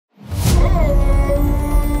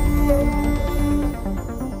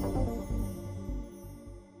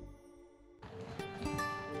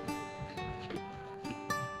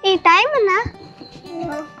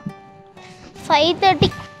5:30.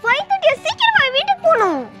 5:30 சீக்கிரமா வீட்டுக்கு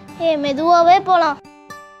போணும். மெதுவாவே போலாம்.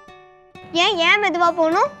 ஏன் மெதுவா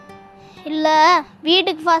போணும்? இல்ல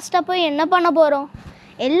வீட்டுக்கு ஃபாஸ்டா போய் என்ன பண்ண போறோம்?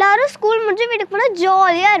 எல்லாரும் ஸ்கூல் முடிஞ்சு வீட்டுக்கு போனா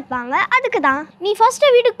ஜாலியா இருப்பாங்க. அதுக்கு தான். நீ ஃபர்ஸ்ட்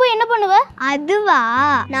வீட்டுக்கு போய் என்ன பண்ணுவ? அதுவா,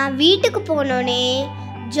 நான் வீட்டுக்கு போனோனே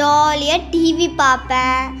ஜாலியா டிவி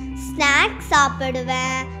பார்ப்பேன், ஸ்நாக்ஸ்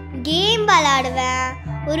சாப்பிடுவேன், கேம் விளையாடுவேன்.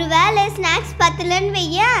 ஒருவேளை ஸ்நாக்ஸ் பத்தலன்னு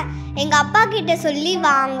வையேன், எங்க அப்பா கிட்ட சொல்லி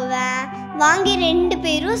வாங்குவேன். வாங்கி 2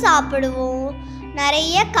 பேரும் சாப்பிடுவோம்,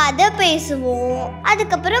 நிறைய கதை பேசுவோம்.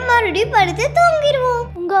 அதுக்கப்புறம் மறுபடியும் படுத்து தூங்கிடுவோம்.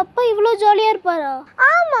 உங்க அப்பா இவ்வளோ ஜாலியா இருப்பாரா?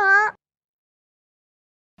 ஆமா.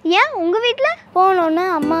 ஏன் உங்க வீட்ல? போனோன்னு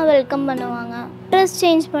அம்மா வெல்கம் பண்ணுவாங்க. ட்ரெஸ்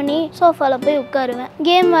சேஞ்ச் பண்ணி சோஃபால போய் உட்காருவேன்,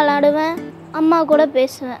 கேம் விளையாடுவேன், அம்மா கூட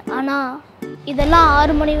பேசுவேன். ஆனா இதெல்லாம்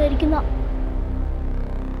 6 மணி வரைக்கும் தான்.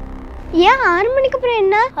 ஏன் 6 மணிக்கு அப்புறம்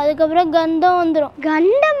என்ன? அதுக்கப்புறம் கந்தம் வந்துடும்.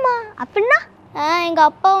 கண்டம்மா? அப்படின்னா? எங்க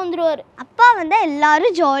அப்பா வந்துருவாரு. அப்பா வந்தா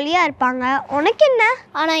எல்லாரும் ஜாலியா இருப்பாங்க. உனக்கு என்ன?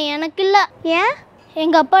 ஆனா எனக்கு இல்ல. ஏன்?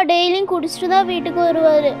 எங்க அப்பா டெய்லியும் குடிச்சிட்டு தான் வீட்டுக்கு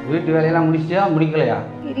வருவாரு. வீட்டு வேலையெல்லாம் முடிச்சிட்டியா முடிக்கலையா?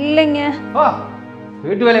 இல்லைங்க. ஓ,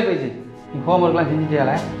 வீட்டு வேலையை போயிடுச்சு. நீ ஹோம்ஒர்க்லாம்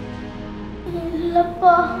செஞ்சுட்டியால?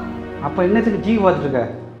 இல்லப்பா. அப்போ என்னத்துக்கு டிவி பார்த்துட்டு இருக்க?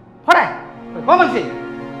 போட ஹோம்ஒர்க் செய்.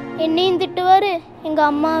 என்னையும் திட்டுவாரு, எங்க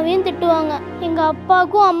அம்மாவையும் திட்டுவாங்க. எங்க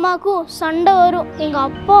அப்பாவுக்கும் அம்மாவுக்கும் சண்டை வரும். எங்க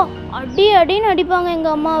அப்பா அடின்னு அடிப்பாங்க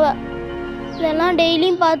எங்க அம்மாவை. இதெல்லாம்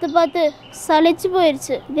டெய்லியும் பார்த்து பார்த்து சலிச்சு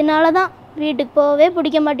போயிடுச்சு. இதனால தான் வீட்டுக்கு போகவே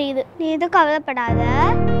பிடிக்க மாட்டேங்குது. நீ எதுவும் கவலைப்படாத.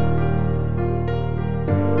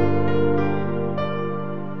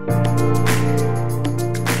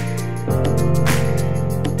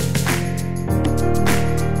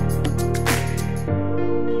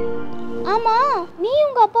 ஆமா, நீ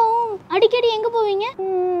உங்க அப்பாவும் அடிக்கடி எங்க போவீங்க?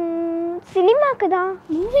 சினிமாக்கு தான்.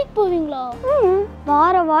 மூவிக்கு போவீங்களா?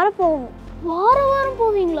 வாரம் போவோம். வாரம்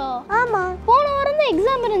போவீங்களா? ஆமா. போன வாரம் தான்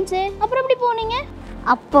எக்ஸாம் இருந்துச்சு, அப்புறம் எப்படி போனீங்க?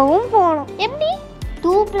 அப்பவும் போனோம். எப்படி?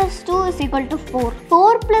 2 + 2 = 4.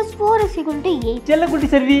 4 + 4 = 8. செல்லக்குட்டி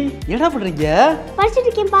செல்வி, என்னடா பண்றீங்க? படிச்சிட்டு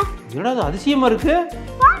இருக்கேன்பா. என்னடா அது அதிசயமா இருக்கு.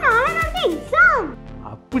 நாளை நாளைக்கு எக்ஸாம்.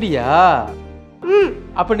 அப்படியா?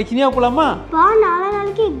 அப்ப நீ சினிமா போலாமா? நாளை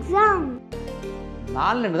நாளைக்கு எக்ஸாம்.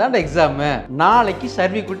 நாளைக்கு தான் எக்ஸாம். நாளைக்கு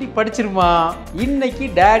சர்விக்குட்டி படிச்சிருமா. இன்னைக்கு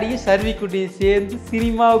டாடியும் சர்விக்குட்டியும் சேர்ந்து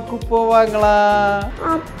சினிமாவுக்கு போவாங்களா?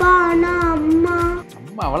 அப்பா அண்ணா அம்மா.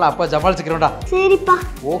 அம்மா அவள அப்பா ஜமாளிச்சுக்கிறோம்டா. சரிப்பா.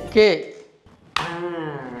 ஓகே.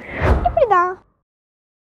 இப்படிதான்.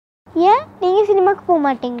 ஏன் நீங்க சினிமாக்கு போக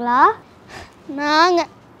மாட்டீங்களா? நாங்க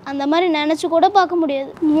அந்த மாதிரி நினைச்சு கூட பார்க்க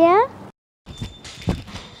முடியாது. ஏன்?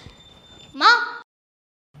 மா,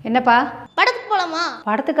 என்னப்பா? படத்துக்கு போலாமா?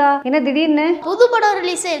 படத்துக்கா? என்ன திடீர்னு? புது படம்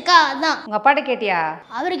ரிலீஸ் இருக்கா, அதான். உங்க அப்பாட்ட கேட்டியா?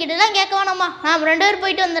 அவர்கிட்டலாம் கேட்க வேணாமா, நாம் 2 பேரும்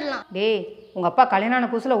போயிட்டு வந்துடலாம். டேய், உங்க அப்பா கல்யாண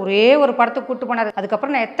புதுசுல ஒரே ஒரு படத்துக்கு கூட்டு போனாரு.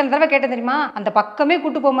 அதுக்கப்புறம் நான் எத்தனை தடவை கேட்டேன் தெரியுமா? அந்த பக்கமே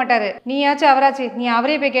கூட்டு போக மாட்டாரு. நீயாச்சும் அவராச்சு, நீ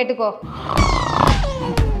அவரே போய் கேட்டுக்கோ.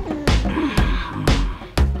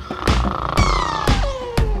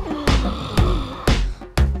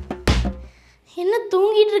 என்ன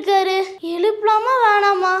தூங்கிட்டு இருக்காரு? எழுப்பலாமா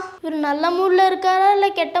வேணாமா? இவர் நல்ல மூட்ல இருக்காரா இல்ல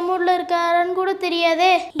கெட்ட மூட்ல இருக்காரான்னு கூட தெரியாதே.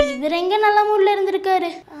 இவர் எங்க நல்ல மூட்ல இருந்திருக்காரு?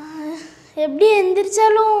 எப்படி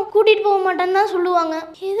எந்திரிச்சாலும் கூட்டிட்டு போக மாட்டேன்னு தான் சொல்லுவாங்க.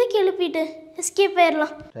 எதுக்கு எழுப்பிட்டு எஸ்கேப்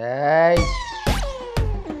ஆயிடலாம்.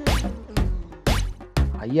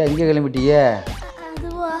 ஐயா இங்கே கிளம்பிட்டியே?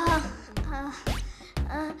 அதுவா?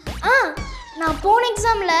 நான் போன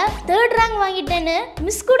எக்ஸாம்ல 3rd ரேங்க் வாங்கிட்டேன்னு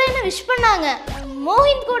மிஸ் கூட என்ன விஷ் பண்ணாங்க.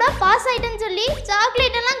 மோஹிந்த் கூட பாஸ் ஆயிட்டேன்னு சொல்லி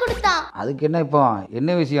சாக்லேட் எல்லாம் கொடுத்தான். அதுக்கு என்ன இப்போ?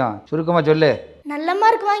 என்ன விஷயம் சுருக்கமா சொல்லு. நல்ல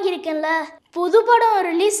மார்க் வாங்கியிருக்கேன்ல, புது படம்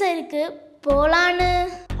ரிலீஸ் ஆயிருக்கு, போலான்னு.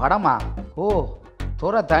 படமா? ஓ,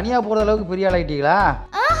 தோற தனியா போற அளவுக்கு பெரிய ஆள் ஆயிட்டீங்களா?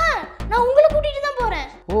 ஆஹா, நான் உங்களை கூட்டிட்டு தான் போறேன்.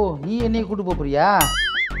 ஓ, நீ என்னைய கூட்டு போறியா?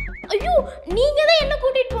 ஐயோ, நீங்க தான் என்ன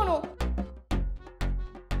கூட்டிட்டு போணும்.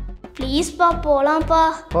 ப்ளீஸ் பா, போலாம்ப்பா.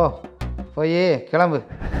 ஓ, போய் கிளம்பு.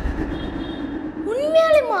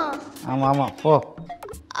 உண்மையாலுமா? ஆமாம் ஆமாம், போ.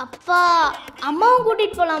 அப்பா, அம்மாவும்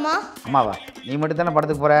கூட்டிட்டு போலாமா? அம்மாவா? நீ மட்டும் தானே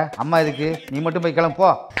படத்துக்கு போற, அம்மா எதுக்கு? நீ மட்டும் போய் கிளம்பு, போ.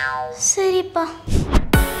 சரிப்பா.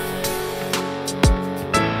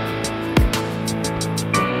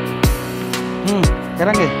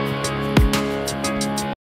 இறங்கு.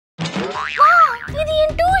 இது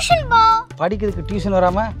என் டியூஷன் பா. படிக்கிறதுக்கு டியூஷன்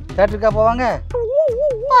வராம தியேட்டருக்கா போவாங்க?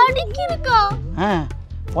 படிக்கிறதுக்கா?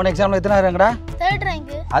 போன எக்ஸாம்ல எத்தனை ரேங்கடா? 3rd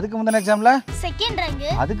rank. அதுக்கு முந்தின எக்ஸாம்ல? 2nd rank.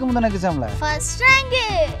 அதுக்கு முந்தின எக்ஸாம்ல? 1st rank.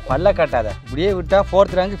 பல்ல காட்டாத. இப்படியே விட்டா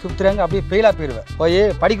 4th ரேங்க் 5th ரேங்க் அப்படியே ஃபெயிலா போயிருவேன். போய்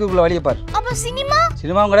படிக்கிறதுக்குள்ள வழியை பாரு. அப்ப சினிமா?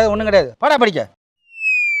 சினிமாவும் கிடையாது, ஒண்ணும் கிடையாது. பாடா படிக்க.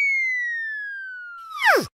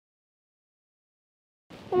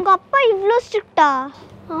 உங்க அப்பா இவ்ளோ ஸ்ட்ரிக்ட்டா?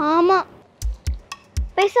 ஆமா.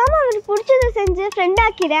 பேசாம அவருக்கு பிடிச்சதை செஞ்சு ஃப்ரெண்ட்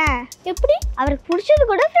ஆக்கிறேன். எப்படி? அவருக்கு பிடிச்சது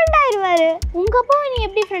கூட ஃப்ரெண்ட் ஆயிடுவாரு. உங்க அப்பாவை நீ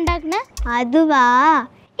எப்படி ஃப்ரெண்ட் ஆக்குன? அதுவா,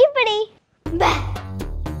 இப்படி.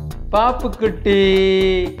 பாப்புக்குட்டி.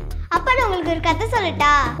 அப்பா நான் உங்களுக்கு ஒரு கதை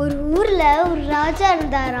சொல்லட்டா? ஒரு ஊர்ல ஒரு ராஜா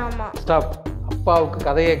இருந்தாராமா. ஸ்டாப். அப்பாவுக்கு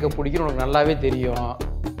கதை கேட்க பிடிக்கும் உனக்கு நல்லாவே தெரியும்.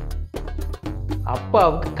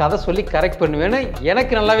 அப்பாவுக்கு கதை சொல்லி கரெக்ட் பண்ணுவேன்னு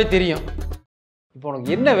எனக்கு நல்லாவே தெரியும். இப்போ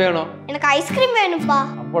உனக்கு என்ன வேணும்? எனக்கு ஐஸ்கிரீம் வேணும்ப்பா.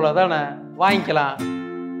 அவ்வளோதானே, வாங்கிக்கலாம்.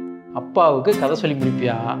 அப்பாவுக்கு கதை சொல்லி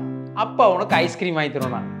முடிப்பியா? அப்பா உனக்கு ஐஸ்கிரீம் வாங்கி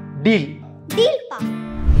தருவேன். டீல். டீல்ப்பா.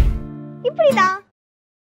 இப்படிதான்.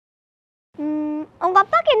 உங்க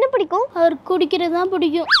அப்பாவுக்கு என்ன பிடிக்கும்? அவர் குடிக்கிறது தான்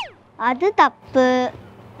பிடிக்கும். அது தப்பு.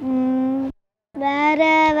 வேற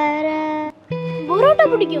வேற பரோட்டா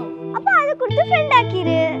பிடிக்கும். அப்பா அதை கொடுத்து ஃப்ரெண்ட்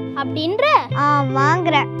ஆக்கிரு அப்படின்ற?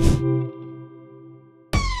 வாங்குறேன்.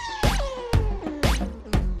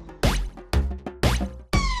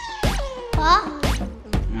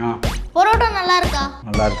 பரோட்டா நல்லா இருக்கா?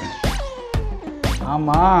 நல்லா இருக்கேன்.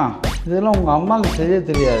 ஆமாம், இதெல்லாம் உங்கள் அம்மாவுக்கு செய்ய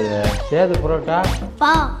தெரியாது. ஏது பரோட்டா?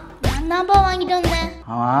 பா நான் தான்ப்பா வாங்கிட்டு வந்தேன்.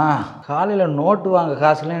 ஆமாம், காலையில் நோட்டு வாங்க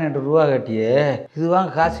காசுல எனக்கு ரூபா கட்டியே, இது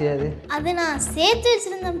வாங்க காசு ஏது? அது நான் சேர்த்து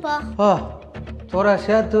வச்சுருந்தேன்ப்பா. ஓ, தோரா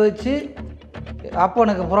சேர்த்து வச்சு அப்போ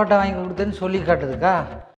எனக்கு பரோட்டா வாங்கி கொடுத்தேன்னு சொல்லி காட்டுதுக்கா?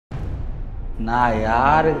 நான்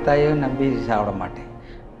யாருக்கு தாயும் நம்பி சாப்பிட மாட்டேன்.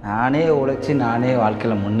 நானே உழைச்சி நானே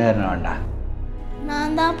வாழ்க்கையில் முன்னேறின வேண்டாம்.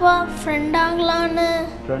 நான் தான்ப்பா ஃப்ரெண்ட் ஆகலான்னு.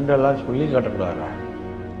 ஃப்ரெண்டெல்லாம் சொல்லி காட்டக்கூடாதா?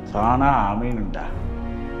 தானா அமையணுண்டா.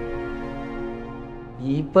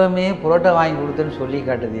 இப்போமே புரோட்டா வாங்கி கொடுத்தேன்னு சொல்லி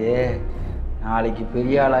காட்டுதே, நாளைக்கு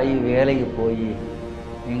பெரிய ஆளாகி வேலைக்கு போய்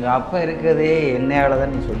எங்கள் அப்பா இருக்கிறதே என்னையால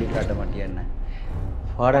தான் நீ சொல்லி காட்ட மாட்டியா? என்ன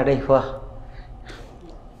வாடாடே வா.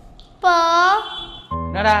 பா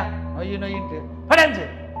என்னடா நொய்யின்ட்டு படாஞ்சு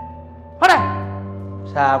படா.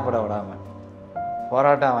 சாப்பிட விடாம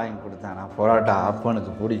பரோட்டா வாங்கி கொடுத்தானா? பரோட்டா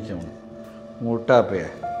அப்பனுக்கு பிடிச்சவனு முட்டா பே.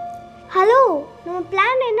 ஹலோ, நம்ம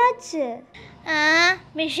பிளான் என்னாச்சு?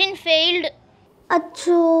 Machine failed.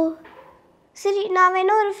 அச்சோ. சரி, நான்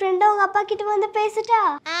வேணா ஒரு ஃப்ரெண்டை உங்க அப்பா கிட்ட வந்து பேசிட்டா?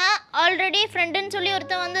 ஆல்ரெடி ஃப்ரெண்டுன்னு சொல்லி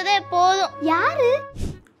ஒருத்தன் வந்ததே போதும். யாரு?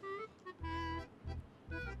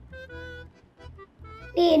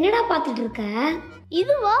 நீ என்னடா பார்த்துட்டு இருக்க?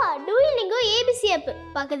 இதுவா டூயிலிங்கோ ஏபிசி ஆப்.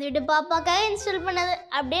 பக்கத்து வீட்டு பாப்பாக்காக இன்ஸ்டால் பண்ணது.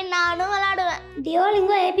 அப்படியே நானும் விளாடுவேன்.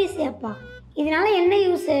 டியோலிங்கோ ஏபிசி அப்பா, இதனால என்ன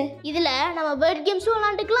யூஸ்? இதில் நம்ம பேர்ட் கேம்ஸும்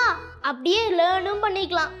விளாண்டுக்கலாம், அப்படியே லேர்னும்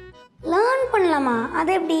பண்ணிக்கலாம். லேர்ன் பண்ணலாமா?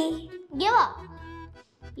 அது எப்படி? கேவா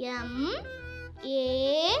MAN.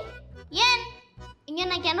 இங்கே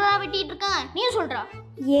நான் கேமரா வெட்டிட்டு இருக்கேன், நீ சொல்கிறா?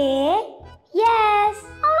 எஸ்.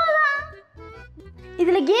 அவ்வளோதான்.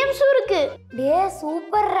 இதில் கேம்ஸும் இருக்கு. டே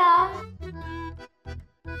சூப்பர்ரா.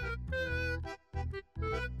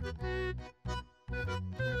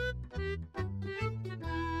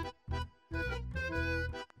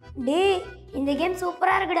 டே இந்த கேம்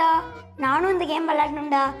சூப்பரா இருக்குடா. நானும் இந்த கேம்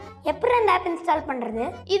விளையாடணும்டா. எப்படி அந்த ஆப் இன்ஸ்டால் பண்றது?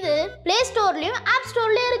 இது பிளே ஸ்டோர்லயும் ஆப்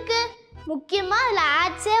ஸ்டோர்லயும் இருக்கு. முக்கியமா இதுல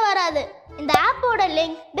ஆட்ஸே வராது. இந்த ஆப்போட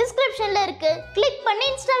லிங்க் டிஸ்கிரிப்ஷன்ல இருக்கு. கிளிக் பண்ணி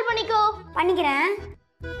இன்ஸ்டால் பண்ணிக்கோ. பண்ணிக்கிறேன்.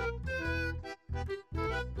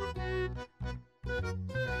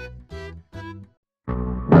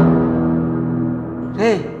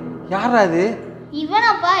 ஏய், யாரா அது?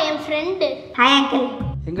 இவனப்பா என் ஃப்ரெண்டு. Hi uncle.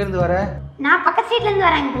 எங்கேருந்து வர? நான் பக்கத்து சீட்ல இருந்து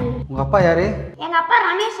வரேன் அங்கிள். உங்கள் அப்பா யாரு? எங்க அப்பா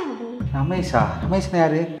ரமேஷ் அங்கிள். ரமேஷா? ரமேஷ்னா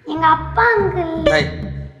யாரு? எங்க அப்பா அங்கிள். ஏய்,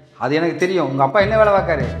 அது எனக்கு தெரியும். உங்கள் அப்பா என்ன வேலை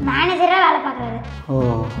பார்க்காரு? மேனேஜரா வேலை பார்க்கறாரு. ஓ,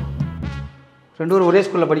 ரெண்டு பேரும் ஒரே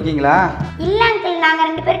ஸ்கூலில் படிக்கீங்களா? இல்ல அங்கிள், நாங்க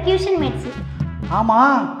ரெண்டு பேரும் டியூஷன் மேட்ஸ்.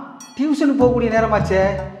 ஆமாம், டியூஷனுக்கு போகக்கூடிய நேரமாச்சே.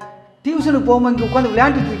 டியூஷனுக்கு போகும்போது இங்கே உட்காந்து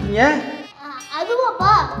விளையாண்டுட்டு இருக்கீங்க.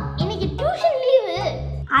 அதுவாப்பா இன்னைக்கு டியூஷன் லீவு.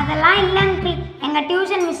 அதெல்லாம் இல்ல அங்கிள், எங்க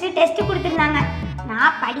டியூஷன் மிஸ் டெஸ்ட் கொடுத்துருந்தாங்க.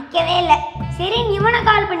 நான் படிக்கவே இல்லை. சரி இவனை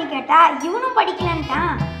கால் பண்ணி கேட்டா இவனும்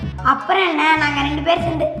படிக்கலன்ட்டான். அப்புறம் என்ன, நாங்க ரெண்டு பேர்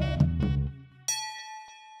சேர்ந்து.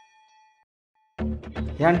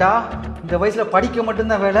 ஏன்டா இந்த வயசில் படிக்க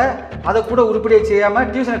மட்டும்தான் வேலை, அதை கூட உருப்படியாக செய்யாமல்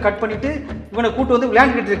டியூஷனை கட் பண்ணிவிட்டு இவனை கூட்டு வந்து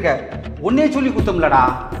விளையாண்டுக்கிட்டு இருக்க. ஒன்னே சொல்லி குத்தம்லடா,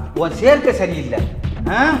 உன் சேர்க்கை சரியில்லை.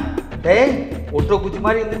 டேய், ஒற்றை குச்சி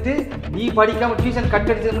மாதிரி இருந்துட்டு நீ படிக்காமல் டியூஷன் கட்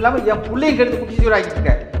அடிச்சதும் இல்லாமல் என் பிள்ளையும் கெடுத்து குட்டி சோறு ஆகிட்டு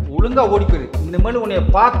இருக்க. ஒழுங்காக ஓடி போயிரு. இந்த மாதிரி உன்னைய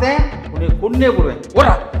பார்த்தேன், உன்னைய கொன்னே போடுவேன்.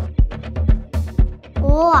 ஓடா. ஓ,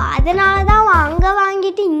 அதனால தான் அவன் அங்கே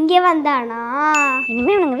வாங்கிட்டு இங்கே வந்தானா?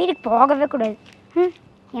 இனிமேல் உங்கள் வீட்டுக்கு போகவே கூடாது.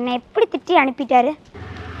 என்னை எப்படி திட்டி அனுப்பிட்டாரு.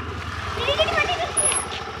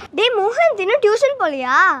 டே மோகன், இன்னும் டியூஷன்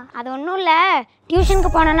போகலையா? அது ஒன்றும் இல்லை, டியூஷனுக்கு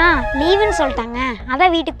போனேன்னா லீவுன்னு சொல்லிட்டாங்க,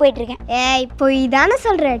 அதான் வீட்டுக்கு போயிட்டுருக்கேன். ஏய், போய் தானே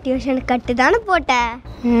சொல்கிறேன், டியூஷனுக்கு கட்டு தானே போட்டேன்.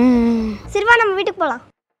 சரிவா, நம்ம வீட்டுக்கு போகலாம்.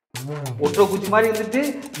 ஒற்றை குச்சி மாதிரி இருந்துட்டு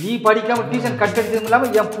நீ படிக்காமல் டியூஷன் கட் அடிச்சதும்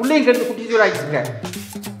இல்லாமல் என் பிள்ளையும் கெடுத்து குட்டி சோறு ஆகிட்டு இருக்க.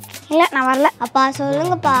 இல்லை நான் வரல. அப்பா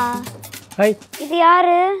சொல்லுங்கப்பா. ஹாய். இது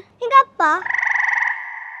யாரு? எங்க அப்பா.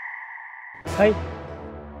 ஹாய்.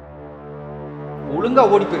 ஒழுங்கா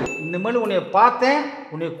ஓடி போயிரு. இனிமேல் உன்னை பார்த்தேன்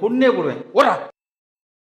உன்னை கொன்னே போடுவேன். ஓடா.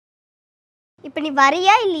 இப்போ நீ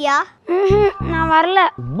வரியா இல்லையா? நான் வரல.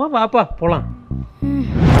 சும்மா பாப்பா போலாம்.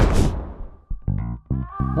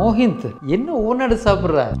 மோஹிந்த், என்ன ஒவ்வொன்று எடுத்து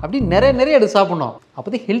சாப்பிட்ற? அப்படி நிறைய எடுத்து சாப்பிடணும்.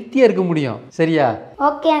 அப்போதான் ஹெல்த்தியாக இருக்க முடியும். சரியா?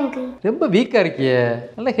 Okay uncle. ரொம்ப வீக்காக இருக்கியே.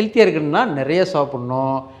 நல்லா ஹெல்த்தியாக இருக்கணும்னா நிறைய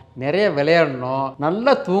சாப்பிடணும், நிறைய விளையாடணும்,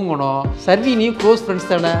 நல்லா தூங்கணும். சர்வி நீ க்ளோஸ்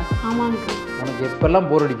ஃப்ரெண்ட்ஸ் தானே? ஆமாம் அங்கிள். உனக்கு எப்பெல்லாம்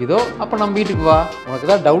போர் அடிக்குதோ அப்போ நம்ம வீட்டுக்கு வா. உனக்கு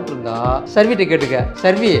தான் டவுட் இருந்தா சர்விட்ட கேட்டுக்க.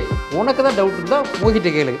 சர்வி, உனக்கு தான் டவுட் இருந்தா மோகிட்ட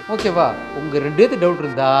கேளு. ஓகேவா? உங்கள் 2 பேருக்கு டவுட்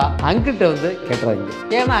இருந்தா அங்கிள்கிட்ட வந்து கேட்டுறாங்க.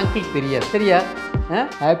 ஏன்னா அங்கிளுக்கு தெரியாது. சரியா?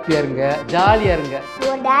 ஹாப்பியாக இருங்க, ஜாலியாக இருங்க.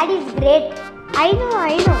 Your daddy is great. I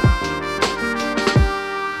know.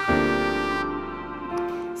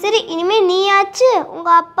 சரி, இனிமே நீயாச்சு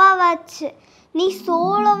உங்கள் அப்பாவாச்சு. நீ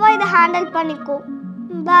சோலோவாக இதை ஹேண்டில் பண்ணிக்கோ.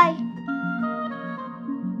 பாய்.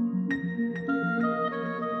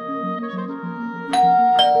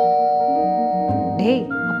 டேய்,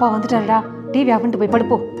 அப்பா வந்துட்டாருடா. டிவி ஆஃப் பண்ணிட்டு போய்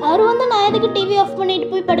படுப்போம். அவர் வந்து நான் எதுக்கு டிவி ஆஃப் பண்ணிட்டு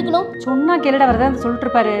போய் படுக்கணும்? சொன்னா கேளுடா, வரதான் சொல்லிட்டு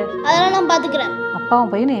இருப்பாரு. அதெல்லாம் நான் பார்த்துக்கிறேன்.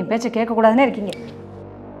 அப்பாவும் பையனும் என் பேச்சை கேட்கக்கூடாதுன்னு இருக்கீங்க.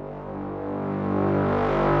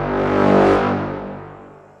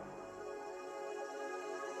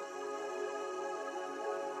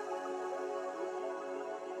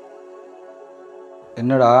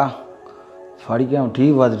 என்னடா படிக்காம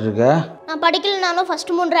டிவி பார்த்துட்டு இருக்க? நான் படிக்கலனாலும்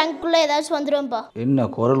ஃபர்ஸ்ட் 3 ரேங்க்குள்ளே ஏதாச்சும் வந்துடுவேன்ப்பா. என்ன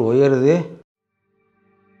குரல் உயருது?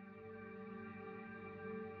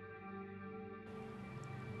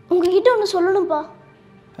 உங்ககிட்ட ஒன்று சொல்லணும்ப்பா.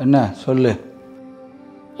 என்ன சொல்லு?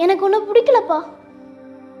 எனக்கு ஒன்று பிடிக்கலப்பா.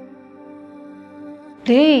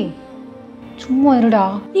 டேய், சும்மா இருடா.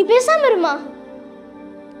 நீ பேசாம இருமா.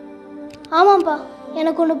 ஆமாப்பா,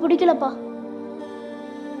 எனக்கு ஒன்று பிடிக்கலப்பா.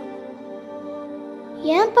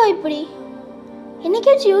 ஏன்பா இப்படி?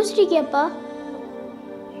 என்னைக்காச்சும் யோசிச்சிருக்கியாப்பா?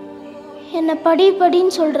 என்னை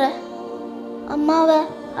படின்னு சொல்கிற, அம்மாவை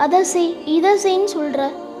அதை செய் இதை செய்ன்னு சொல்கிற.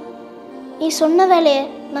 நீ சொன்ன வேலையை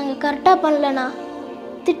நாங்கள் கரெக்டாக பண்ணலண்ணா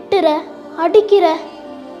திட்டுற, அடிக்கிற.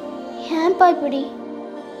 ஏன்பா இப்படி?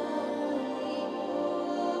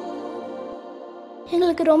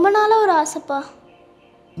 எங்களுக்கு ரொம்ப நாளாக ஒரு ஆசைப்பா.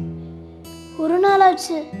 ஒரு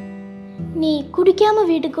நாளாச்சு நீ குடிக்காமல்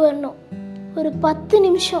வீட்டுக்கு வரணும். ஒரு 10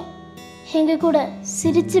 நிமிஷம் எங்கள் கூட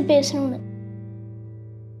சிரித்து பேசணும்னு.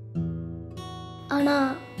 ஆனால்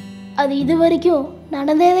அது இது வரைக்கும்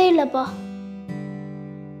நடந்ததே இல்லைப்பா.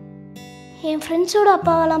 என் ஃப்ரெண்ட்ஸோட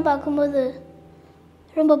அப்பாவெல்லாம் பார்க்கும்போது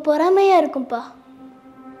ரொம்ப பொறாமையாக இருக்கும்ப்பா.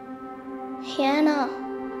 ஏன்னா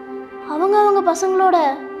அவங்க பசங்களோட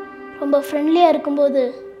ரொம்ப ஃப்ரெண்ட்லியாக இருக்கும்போது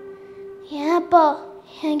ஏன் அப்பா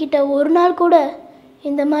என்கிட்ட ஒரு நாள் கூட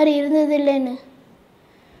இந்த மாதிரி இருந்தது இல்லைன்னு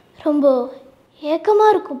ரொம்ப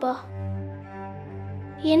ஏக்கமாக இருக்கும்ப்பா.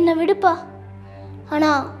 என்னை விடுப்பா.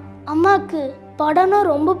 ஆனால் அம்மாவுக்கு படம்னா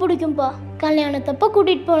ரொம்ப பிடிக்கும்ப்பா. கல்யாணத்தப்போ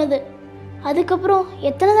கூட்டிகிட்டு போனது. அதுக்கப்புறம்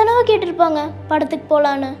எத்தனை தடவை கேட்டிருப்பாங்க படத்துக்கு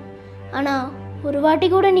போகலான்னு. ஆனால் ஒரு வாட்டி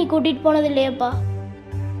கூட நீ கூட்டிகிட்டு போனது இல்லையாப்பா.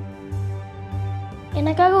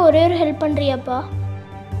 எனக்காக ஒரே ஒரு ஹெல்ப் பண்ணுறியாப்பா?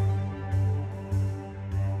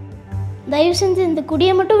 தயவு செஞ்சு இந்த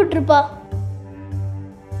குடியை மட்டும் விட்டுருப்பா.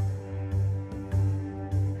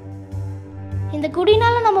 இந்த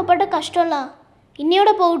குடினால நம்ம பட்ட கஷ்டம்லாம்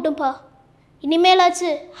இன்னையோட போகட்டும்ப்பா.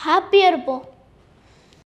 இனிமேலாச்சு ஹாப்பியாக இருப்போம்.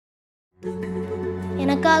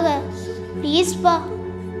 எனக்காக ப்ளீஸ்ப்பா,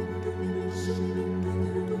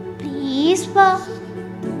 ப்ளீஸ்ப்பா.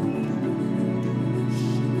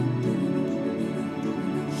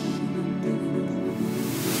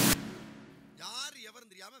 யார் எவரும்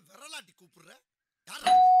தெரியாம விரலாட்டி கூப்பிடுற?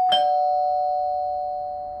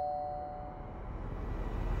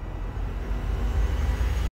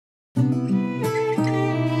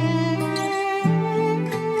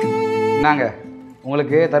 என்னங்க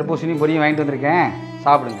உங்களுக்கு தர்பூசணி பொரியும் வாங்கிட்டு வந்திருக்கேன்,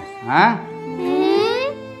 சாப்பிடுங்க.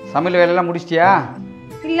 சமையல் வேலையெல்லாம் முடிச்சிட்டியா?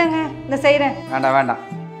 இல்லைங்க, இந்த செய்கிறேன். வேண்டாம்,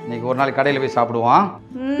 இன்னைக்கு ஒரு நாள் கடையில் போய் சாப்பிடுவோம்.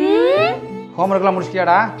 ஹோம்ஒர்க்லாம்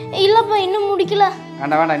முடிச்சிட்டியாடா? இல்லைப்பா, இன்னும் முடிக்கல.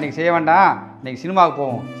 வேண்டாம், இன்னைக்கு செய்ய வேண்டாம். இன்னைக்கு சினிமாவுக்கு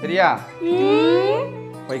போவோம். சரியா?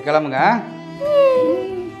 போய் கிளம்புங்க.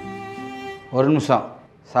 ஒரு நிமிஷம்,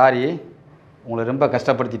 சாரி, உங்களை ரொம்ப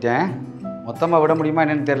கஷ்டப்படுத்திட்டேன். மொத்தமாக விட முடியுமா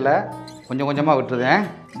என்னன்னு தெரியல, கொஞ்சம் கொஞ்சமாக விட்டுருதேன்.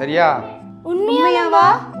 சரியா? உண்மையாவா?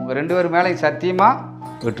 உங்கள் 2 பேர் மேலேயும் சத்தியமாக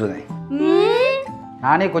விட்டுருதேன்.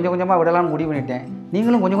 நானே கொஞ்சம் கொஞ்சமாக விடலாம்னு முடிவு பண்ணிட்டேன்.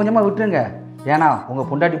 நீங்களும் கொஞ்சம் கொஞ்சமாக விட்டுருங்க. ஏன்னா உங்கள்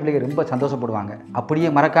பொண்டாட்டி பிள்ளைங்க ரொம்ப சந்தோஷப்படுவாங்க. அப்படியே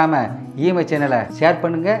மறக்காமல் EMI சேனலை ஷேர்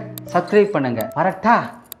பண்ணுங்கள், சப்ஸ்கிரைப் பண்ணுங்கள். வரட்டா?